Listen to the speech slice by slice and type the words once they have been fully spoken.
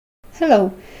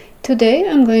Hello, today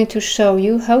I'm going to show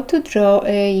you how to draw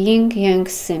a Yin Yang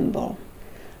symbol.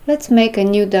 Let's make a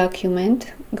new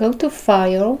document. Go to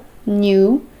File,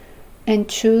 New, and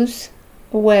choose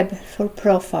Web for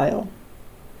Profile.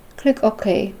 Click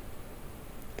OK.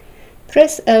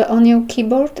 Press L on your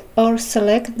keyboard or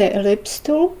select the Ellipse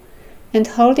Tool and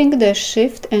holding the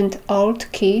Shift and Alt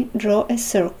key, draw a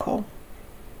circle.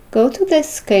 Go to the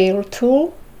Scale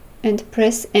tool and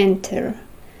press Enter.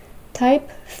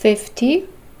 Type 50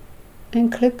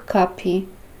 and click Copy.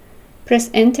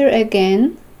 Press Enter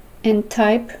again and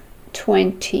type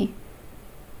 20.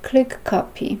 Click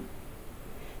Copy.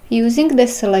 Using the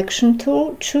Selection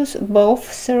tool, choose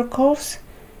both circles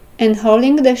and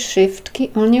holding the Shift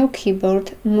key on your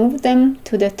keyboard, move them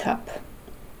to the top.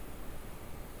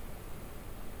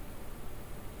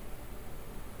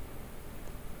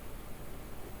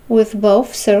 With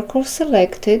both circles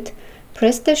selected,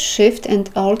 press the Shift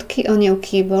and Alt key on your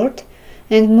keyboard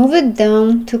and move it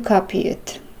down to copy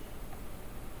it.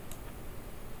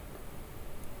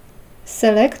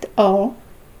 Select all,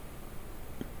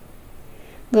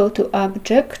 go to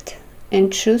Object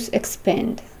and choose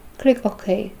Expand. Click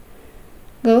OK.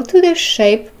 Go to the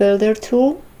Shape Builder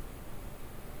tool.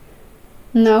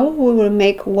 Now we will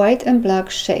make white and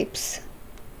black shapes.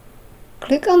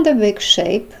 Click on the big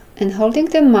shape and holding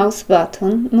the mouse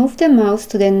button, move the mouse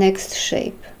to the next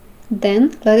shape.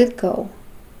 Then let it go.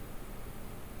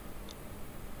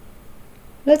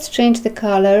 Let's change the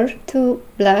color to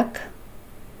black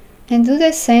and do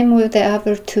the same with the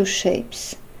other two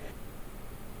shapes.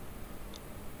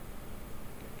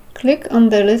 Click on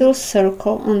the little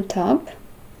circle on top.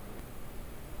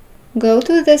 Go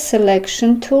to the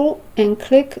Selection tool and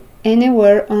click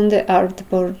anywhere on the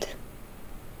artboard.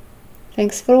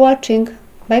 Thanks for watching.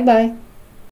 Bye bye.